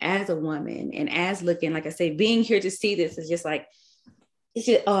me as a woman. And as looking, like I say, being here to see this is just like, it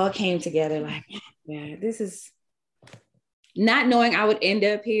just all came together. Like, yeah, this is not knowing I would end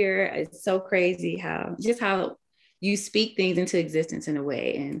up here. It's so crazy how you speak things into existence in a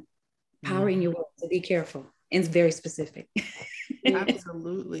way and powering your words. So be careful. And it's very specific.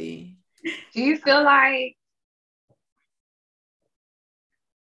 Absolutely. Do you feel like,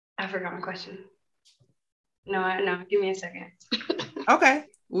 I forgot my question. No, give me a second. Okay,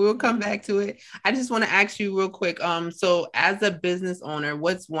 we'll come back to it. I just want to ask you real quick. So as a business owner,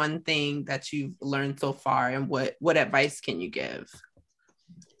 what's one thing that you've learned so far, and what advice can you give?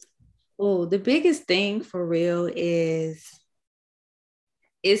 Oh, the biggest thing for real is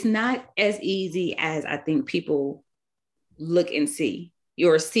it's not as easy as I think people look and see.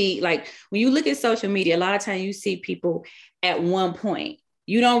 Like when you look at social media, a lot of times you see people at one point.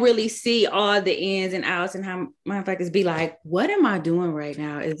 You don't really see all the ins and outs and how motherfuckers be like, what am I doing right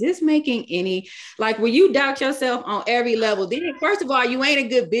now? Is this making any, like, when you doubt yourself on every level, then first of all, you ain't a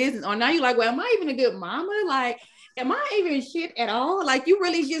good business. Or now you're like, well, am I even a good mama? Like, am I even shit at all? Like, you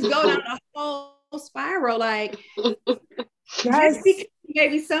really just go down a whole spiral. Like, yes.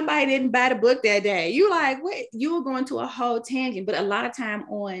 Maybe somebody didn't buy the book that day. You like, what? You were going to a whole tangent. But a lot of time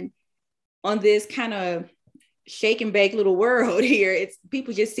on this kind of shake and bake little world here, it's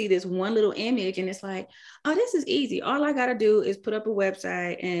people just see this one little image and it's like, oh, this is easy. All I gotta do is put up a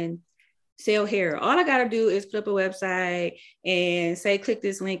website and sell hair. All I gotta do is put up a website and say, click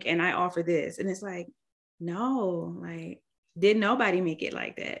this link and I offer this. And it's like, no, like, did nobody make it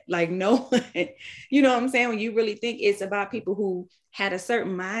like that? Like, no one, you know what I'm saying? When you really think it's about people who had a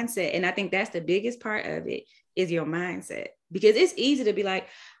certain mindset. And I think that's the biggest part of it is your mindset, because it's easy to be like,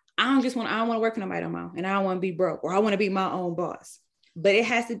 I don't want to work for nobody no more, and I don't want to be broke, or I want to be my own boss. But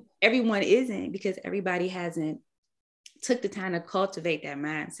everyone isn't, because everybody hasn't took the time to cultivate that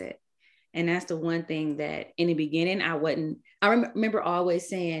mindset. And that's the one thing that in the beginning, I remember always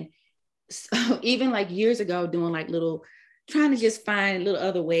saying, so even like years ago, doing like trying to just find little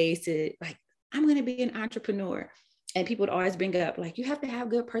other ways to like, I'm going to be an entrepreneur. And people would always bring up, like, you have to have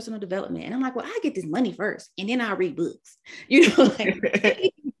good personal development. And I'm like, well, I get this money first, and then I'll read books. You know,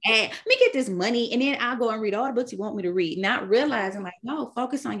 like, let me get this money, and then I'll go and read all the books you want me to read. Not realizing, like, no,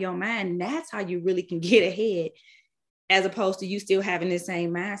 focus on your mind. That's how you really can get ahead, as opposed to you still having the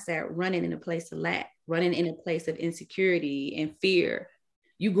same mindset, running in a place of lack, running in a place of insecurity and fear.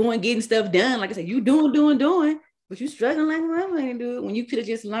 You going getting stuff done. Like I said, you doing, but you struggling like I'm going to do it, when you could have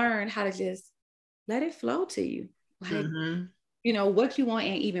just learned how to just let it flow to you. Like, you know, what you want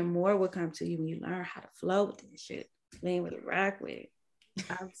and even more will come to you when you learn how to flow with this shit. Lean with it, rock with it.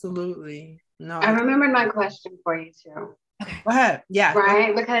 Absolutely. No, I remembered my question for you too. Okay. Go ahead. Yeah.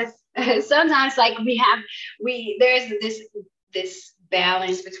 Right. Because sometimes like there's this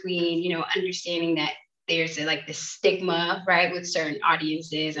balance between, you know, understanding that there's like this stigma, right, with certain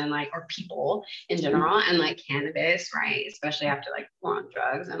audiences and like, or people in general, and like cannabis, right, especially after like war on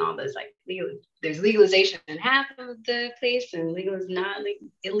drugs and all this, like there's legalization in half of the place and legal is not like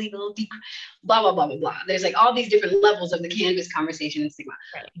illegal, blah blah blah blah blah. There's like all these different levels of the cannabis conversation and stigma.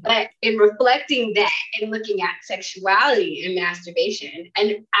 Right. But in reflecting that and looking at sexuality and masturbation,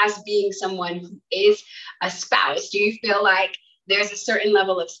 and as being someone who is a spouse, do you feel like there's a certain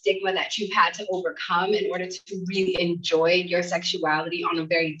level of stigma that you've had to overcome in order to really enjoy your sexuality on a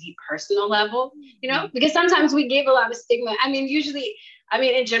very deep personal level, you know? Because sometimes we give a lot of stigma. I mean, in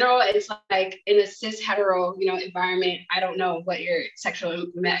general, it's like in a cis hetero, you know, environment. I don't know what your sexual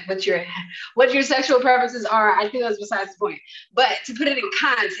preferences are. I think that's besides the point. But to put it in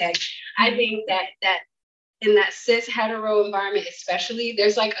context, I think that in that cis hetero environment, especially,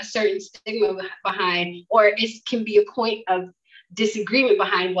 there's like a certain stigma behind, or it can be a point of disagreement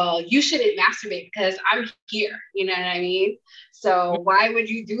behind, well, you shouldn't masturbate because I'm here, you know what I mean? So why would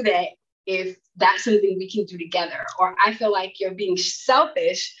you do that if that's something we can do together? Or I feel like you're being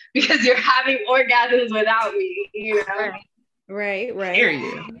selfish because you're having orgasms without me, you know? Right. Hear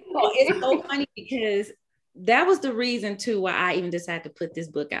you. Well, it's so funny because that was the reason too why I even decided to put this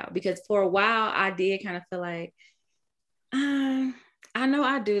book out, because for a while I did kind of feel like, I know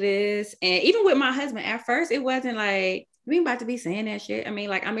I do this. And even with my husband, at first, it wasn't like, we ain't about to be saying that shit. I mean,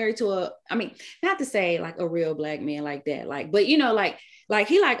 like, I'm married to not to say like a real Black man like that, like, but you know, like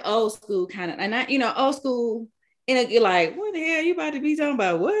he like old school kind of, and I, you know, old school, and you're like, what the hell you about to be talking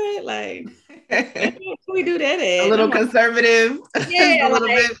about? What? Like, we do that at? A little conservative. Yeah, a little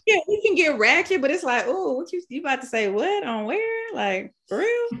bit. Yeah, we can get ratchet, but it's like, oh, what you about to say? What on where? Like, for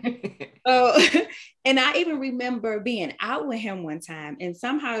real? So, and I even remember being out with him one time, and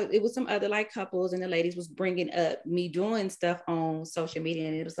somehow it was some other like couples, and the ladies was bringing up me doing stuff on social media,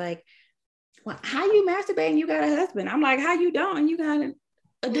 and it was like, well, how you masturbating? You got a husband? I'm like, how you don't? And you got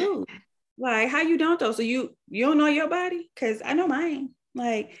a dude? Like, how you don't though? So you don't know your body? Because I know mine.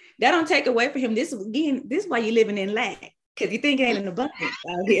 Like, that don't take away from him. This is why you living in lack, because you think it ain't in abundance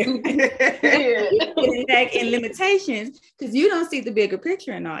out here. Lack and limitations, because you don't see the bigger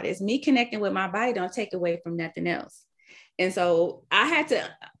picture in all this. Me connecting with my body don't take away from nothing else. And so I had to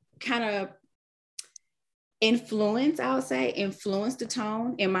kind of influence the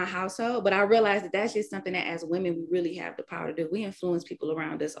tone in my household. But I realized that that's just something that as women, we really have the power to do. We influence people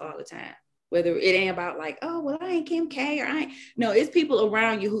around us all the time. Whether it ain't about like, oh, well, I ain't Kim K, or no, it's people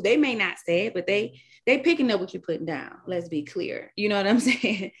around you who they may not say it, but they picking up what you're putting down. Let's be clear. You know what I'm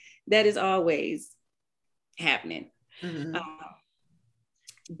saying? That is always happening. Mm-hmm.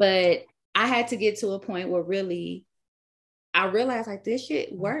 But I had to get to a point where really I realized like this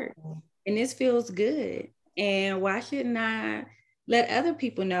shit works and this feels good. And why shouldn't I let other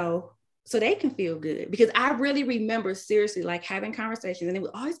people know so they can feel good? Because I really remember seriously like having conversations, and it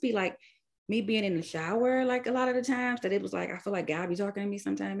would always be like, me being in the shower, like a lot of the times, that it was like, I feel like God be talking to me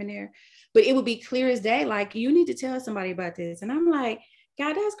sometime in there, but it would be clear as day, like, you need to tell somebody about this. And I'm like,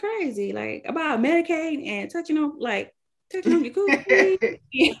 God, that's crazy. Like, about Medicaid and touching on your coochie.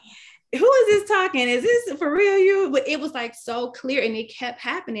 Who is this talking? Is this for real you? But it was like so clear, and it kept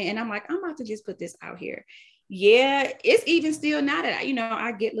happening. And I'm like, I'm about to just put this out here. Yeah, it's even still not that, you know,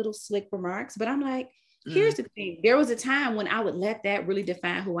 I get little slick remarks, but I'm like, here's the thing. There was a time when I would let that really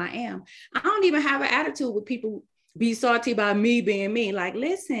define who I am. I don't even have an attitude with people be salty about me being me. Like,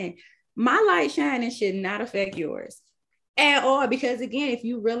 listen, my light shining should not affect yours at all. Because again, if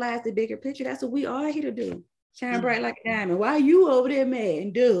you realize the bigger picture, that's what we are here to do. Shine bright like a diamond. Why are you over there mad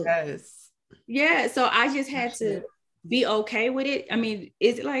and do? Yes. Yeah. So I just had to be okay with it. I mean,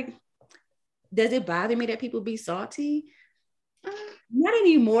 is it like, does it bother me that people be salty? Not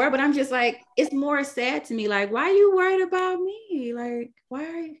anymore, but I'm just like, it's more sad to me. Like, why are you worried about me? Like,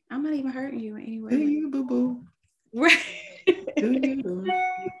 why? I'm not even hurting you anyway. Do you, boo boo? Right. Do you, boo?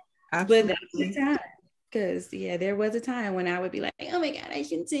 But that's the time. Because, yeah, there was a time when I would be like, oh my God, I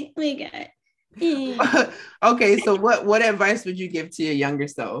shouldn't say, oh my God. Okay, so what advice would you give to your younger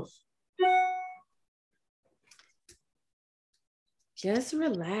self? Just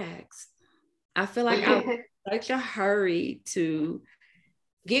relax. I feel like I was in such a hurry to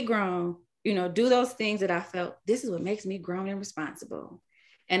get grown, you know, do those things that I felt, this is what makes me grown and responsible.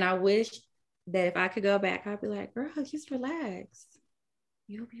 And I wish that if I could go back, I'd be like, girl, just relax.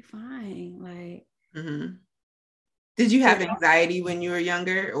 You'll be fine. Like, mm-hmm. Did you have anxiety when you were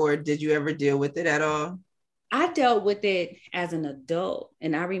younger, or did you ever deal with it at all? I dealt with it as an adult.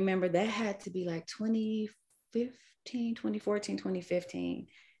 And I remember that had to be like 2014, 2015.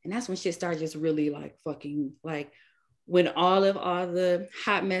 And that's when shit started just really like fucking, like, when all the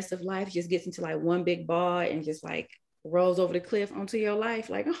hot mess of life just gets into like one big ball and just like rolls over the cliff onto your life,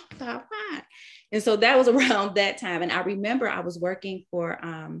 like, oh, stop. And so that was around that time. And I remember I was working for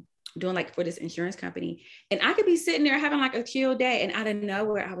doing like for this insurance company, and I could be sitting there having like a chill day, and out of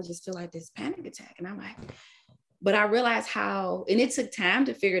nowhere I would just feel like this panic attack. And I'm like, but I realized how, and it took time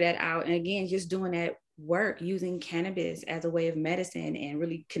to figure that out. And again, just doing that work, using cannabis as a way of medicine and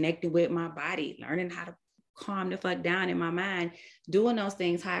really connecting with my body, learning how to calm the fuck down in my mind, doing those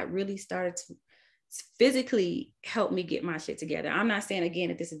things, how it really started to physically help me get my shit together. I'm not saying again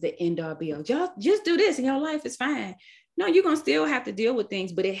that this is the end all be all. Just do this and your life is fine. No, you're gonna still have to deal with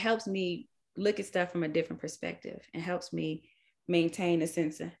things, but it helps me look at stuff from a different perspective and helps me maintain a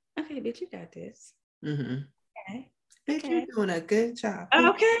sense of, okay, bitch, you got this. Mm-hmm. Okay. Bitch, you're doing a good job.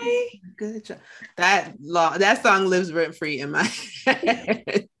 Okay. Good job. That song lives rent free in my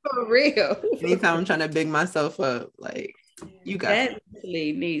head. For real. Anytime I'm trying to big myself up, like, you got that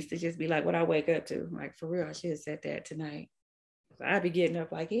really needs to just be like what I wake up to. Like, for real, I should have said that tonight. I'd be getting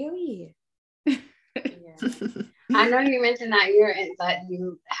up like, hell yeah. I know you mentioned that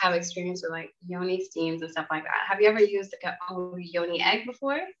you have experience with like yoni steams and stuff like that. Have you ever used like a yoni egg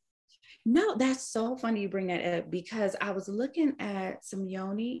before? No, that's so funny you bring that up, because I was looking at some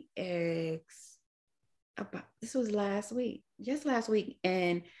yoni eggs this was just last week.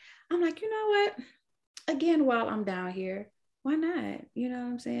 And I'm like, you know what? Again, while I'm down here, why not? You know what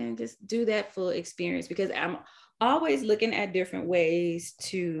I'm saying? Just do that full experience, because I'm always looking at different ways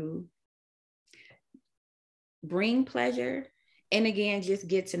to bring pleasure. And again, just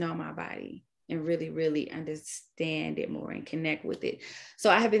get to know my body and really, really understand it more and connect with it.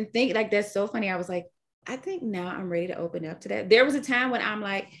 So I have been thinking, like, that's so funny. I was like, I think now I'm ready to open up to that. There was a time when I'm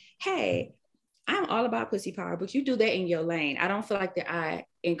like, hey, I'm all about pussy power, but you do that in your lane. I don't feel like that I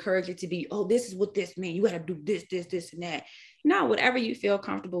encourage it to be, oh, this is what this means. You got to do this, and that. No, whatever you feel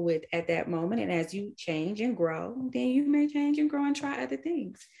comfortable with at that moment. And as you change and grow, then you may change and grow and try other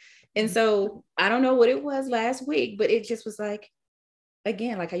things. And so I don't know what it was last week, but it just was like,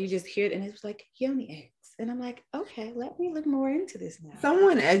 again, like how you just hear it and it was like yoni eggs. And I'm like, okay, let me look more into this now.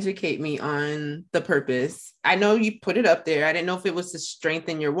 Someone educate me on the purpose. I know you put it up there. I didn't know if it was to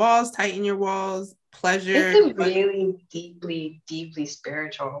strengthen your walls, tighten your walls, pleasure. It's a really deeply, deeply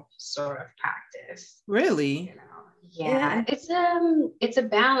spiritual sort of practice. Really? You know? Yeah. It's a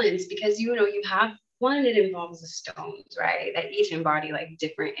balance, because you have one, it involves the stones, right? That each embody like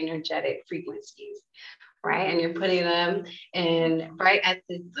different energetic frequencies. Right. And you're putting them in right at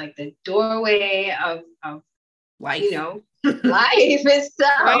the doorway of life, life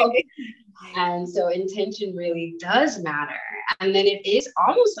itself. Right. And so intention really does matter. And then it is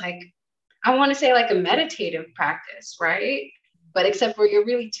almost like, I want to say like a meditative practice, right? But except for you're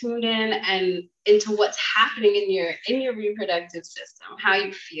really tuned in and into what's happening in your reproductive system, how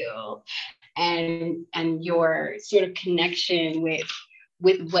you feel, and your sort of connection with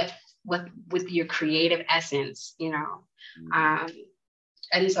your creative essence, and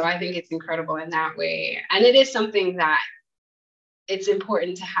so I think it's incredible in that way. And it is something that it's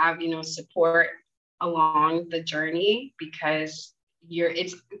important to have, support along the journey, because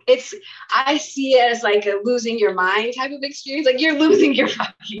I see it as like a losing your mind type of experience. Like you're losing your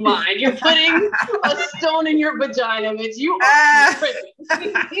fucking mind. You're putting a stone in your vagina, bitch. You are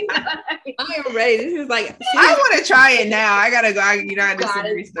I am ready. This is like, I want to try it now. I gotta go. I do some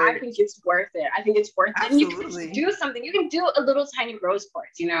research. I think it's worth it. And you can do something. You can do a little tiny rose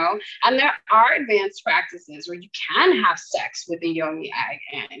quartz, and there are advanced practices where you can have sex with a yoni egg,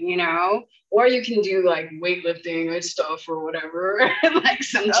 and or you can do like weightlifting or stuff or whatever. Like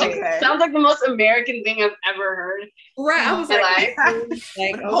sounds like the most American thing I've ever heard. Right. I was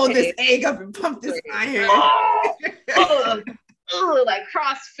like hold this egg up and pump this iron. Like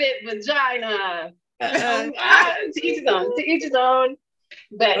CrossFit vagina. To each his own.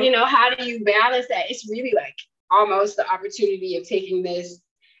 But how do you balance that? It's really like almost the opportunity of taking this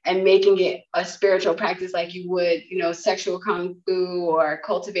and making it a spiritual practice, like you would, sexual kung fu or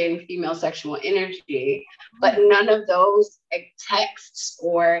cultivating female sexual energy. But none of those texts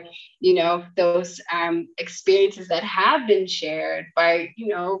or, those experiences that have been shared by,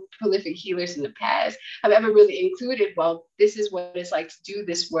 prolific healers in the past have ever really included, well, this is what it's like to do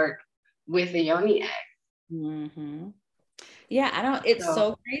this work with a yoni egg. Mm-hmm. Yeah, it's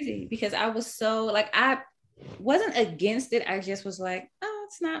so crazy, because I was so like, I wasn't against it. I just was like, oh,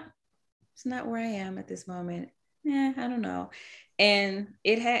 it's not where I am at this moment. I don't know. And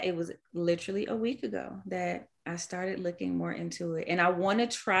it was literally a week ago that I started looking more into it, and I want to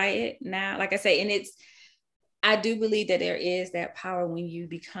try it now. Like I say, and I do believe that there is that power when you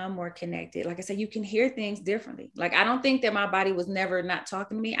become more connected. Like I said, you can hear things differently. Like, I don't think that my body was never not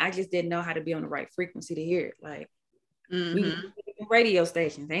talking to me. I just didn't know how to be on the right frequency to hear it. Like, radio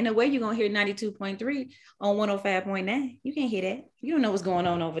stations, ain't no way you're gonna hear 92.3 on 105.9. You can't hear that. You don't know what's going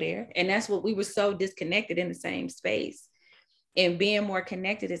on over there. And that's what we were so disconnected in the same space. And being more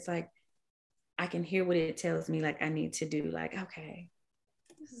connected, it's like I can hear what it tells me like I need to do. Like, okay,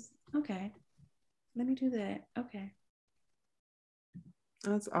 let me do that. Okay,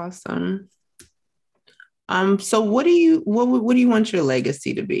 that's awesome. So what do you want your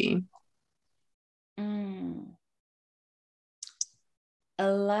legacy to be? A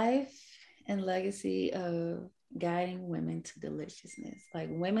life and legacy of guiding women to deliciousness. Like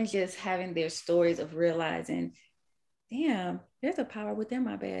women just having their stories of realizing, damn, there's a power within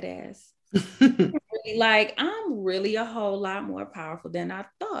my badass. Like, I'm really a whole lot more powerful than I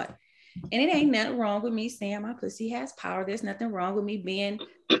thought. And it ain't nothing wrong with me saying my pussy has power. There's nothing wrong with me being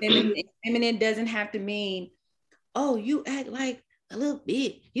feminine. Feminine doesn't have to mean, oh, you act like a little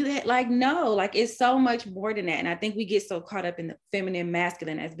bit. You act like, no, like it's so much more than that. And I think we get so caught up in the feminine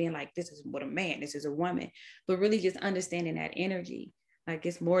masculine as being like, this is what a man, this is a woman, but really just understanding that energy. Like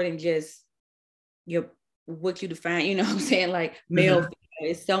it's more than just what you define, you know what I'm saying? Like male, female,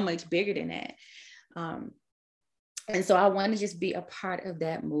 It's so much bigger than that. And so I want to just be a part of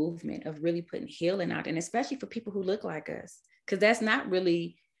that movement of really putting healing out, and especially for people who look like us, because that's not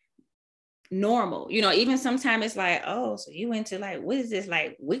really normal. You know, even sometimes it's like, oh, so you into like, what is this,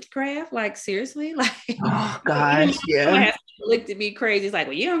 like witchcraft? Like, seriously? Like, oh gosh, yeah. Looked at me crazy. It's like,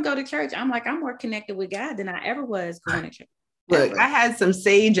 well, you don't go to church. I'm like, I'm more connected with God than I ever was going to church. Look, I had some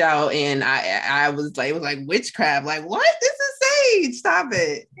sage out, and I was like, it was like witchcraft. Like, what? This is sage. Stop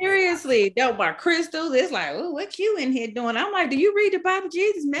it. Seriously, don't buy crystals. It's like, oh, what you in here doing? I'm like, do you read the Bible?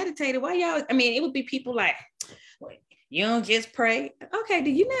 Jesus meditated. Why y'all? I mean, it would be people like, you don't just pray. Okay,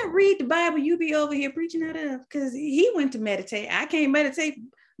 do you not read the Bible? You be over here preaching out of, because he went to meditate. I can't meditate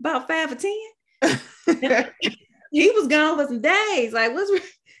about 5 or 10. He was gone for some days. Like,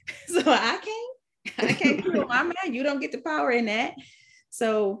 so I can't do it. My man, you don't get the power in that.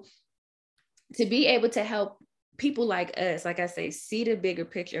 So to be able to help people like us, like I say, see the bigger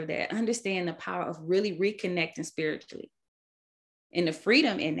picture of that, understand the power of really reconnecting spiritually and the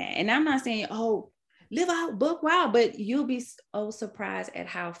freedom in that. And I'm not saying, oh, live out book wild, but you'll be so surprised at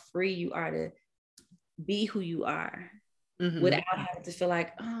how free you are to be who you are without having to feel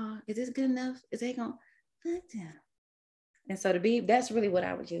like, oh, is this good enough? Is they gonna fuck them? And so that's really what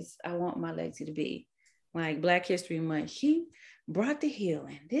I want my legacy to be. Like Black History Month, she brought the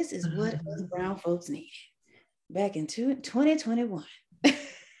healing. This is what us brown folks needed back in 2021.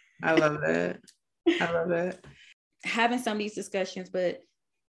 I love that. I love it. Having some of these discussions, but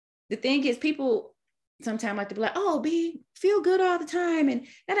the thing is, people sometimes like to be like, oh, feel good all the time. And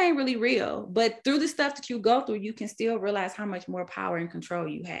that ain't really real. But through the stuff that you go through, you can still realize how much more power and control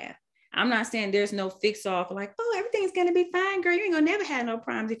you have. I'm not saying there's no fix off like, oh, everything's going to be fine, girl. You ain't going to never have no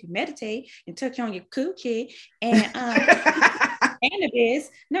problems if you meditate and touch on your coochie and cannabis.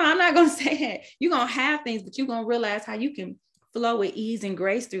 No, I'm not going to say that. You're going to have things, but you're going to realize how you can flow with ease and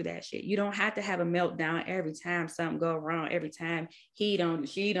grace through that shit. You don't have to have a meltdown every time something go wrong, every time he don't,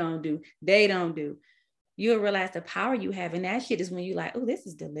 she don't do, they don't do. You'll realize the power you have. And that shit is when you're like, oh, this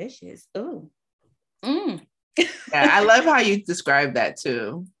is delicious. Oh, Yeah, I love how you describe that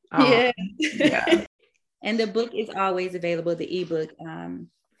too. Yeah. And the book is always available, the ebook.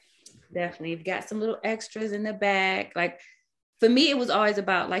 Definitely. You've got some little extras in the back. Like for me, it was always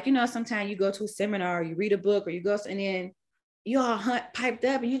about like, you know, sometimes you go to a seminar or you read a book or you go and then you all piped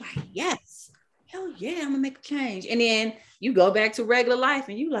up and you're like, yes, hell yeah, I'm gonna make a change. And then you go back to regular life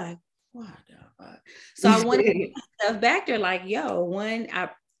and you like, what the fuck? So I wanted to put stuff back there like, yo,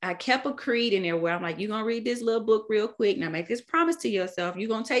 I kept a creed in there where I'm like, you're going to read this little book real quick. Now make this promise to yourself. You're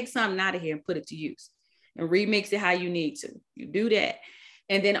going to take something out of here and put it to use and remix it how you need to. You do that.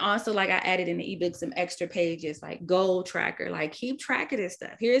 And then also like I added in the ebook some extra pages like goal tracker, like keep track of this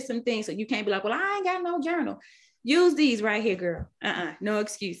stuff. Here's some things so you can't be like, well, I ain't got no journal. Use these right here, girl. No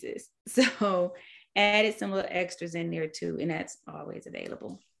excuses. So added some little extras in there too. And that's always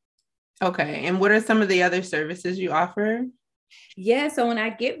available. Okay. And what are some of the other services you offer? Yeah, so when I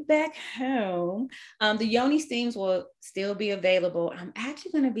get back home, the Yoni Steams will still be available. I'm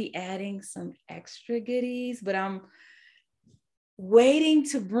actually going to be adding some extra goodies, but I'm waiting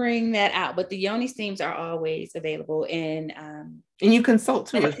to bring that out. But the Yoni Steams are always available. And you consult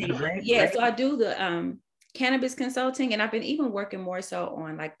too, right? Yeah, right? So I do the cannabis consulting, and I've been even working more so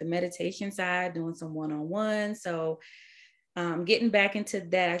on like the meditation side, doing some one-on-one. So getting back into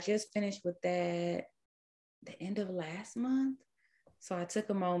that. I just finished with that the end of last month. So I took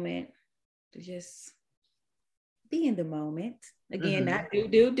a moment to just be in the moment. Again, not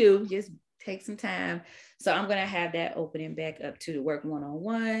do, just take some time. So I'm going to have that opening back up to the work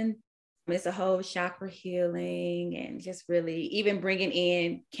one-on-one. It's a whole chakra healing and just really even bringing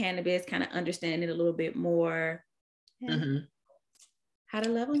in cannabis, kind of understanding it a little bit more. How to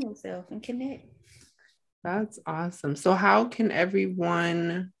love on yourself and connect. That's awesome. So how can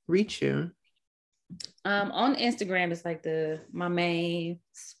everyone reach you? On Instagram, it's like my main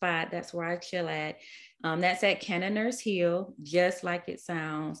spot. That's where I chill at. That's at Canna Nurse Heal, just like it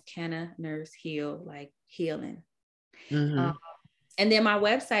sounds. Canna Nurse Heal, like healing. And then my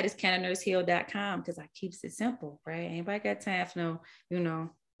website is cannanurseheal.com because I keeps it simple, right? Anybody got time for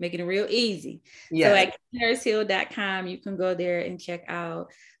making it real easy. Yeah. So at cannanurseheal.com, you can go there and check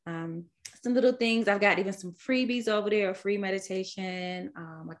out some little things. I've got even some freebies over there, a free meditation,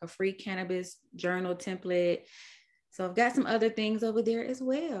 like a free cannabis journal template. So I've got some other things over there as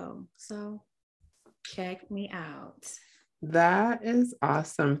well. So check me out. That is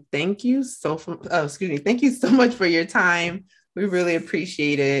awesome. Thank you Thank you so much for your time. We really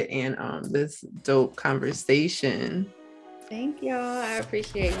appreciate it and this dope conversation. Thank y'all. I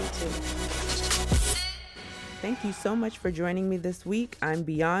appreciate you too. Thank you so much for joining me this week. I'm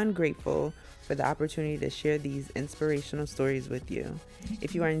beyond grateful for the opportunity to share these inspirational stories with you.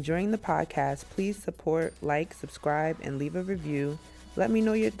 If you are enjoying the podcast, please support, like, subscribe, and leave a review. Let me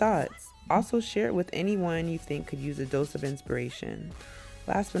know your thoughts. Also, share it with anyone you think could use a dose of inspiration.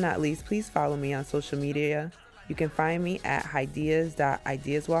 Last but not least, please follow me on social media. You can find me at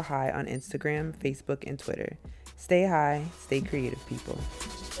ideas.ideaswhilehigh on Instagram, Facebook, and Twitter. Stay high, stay creative, people.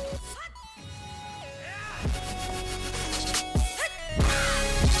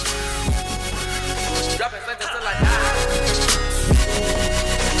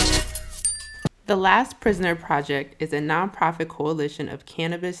 The Last Prisoner Project is a nonprofit coalition of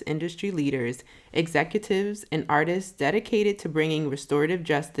cannabis industry leaders, executives, and artists dedicated to bringing restorative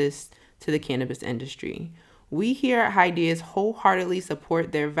justice to the cannabis industry. We here at Ideas wholeheartedly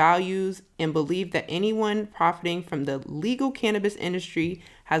support their values and believe that anyone profiting from the legal cannabis industry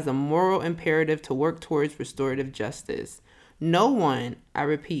has a moral imperative to work towards restorative justice. No one, I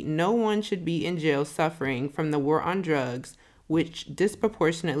repeat, no one should be in jail suffering from the war on drugs, which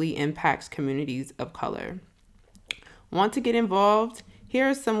disproportionately impacts communities of color. Want to get involved? Here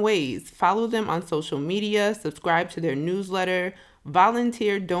are some ways. Follow them on social media, subscribe to their newsletter,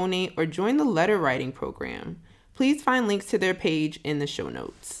 volunteer, donate, or join the letter writing program. Please find links to their page in the show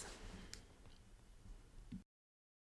notes.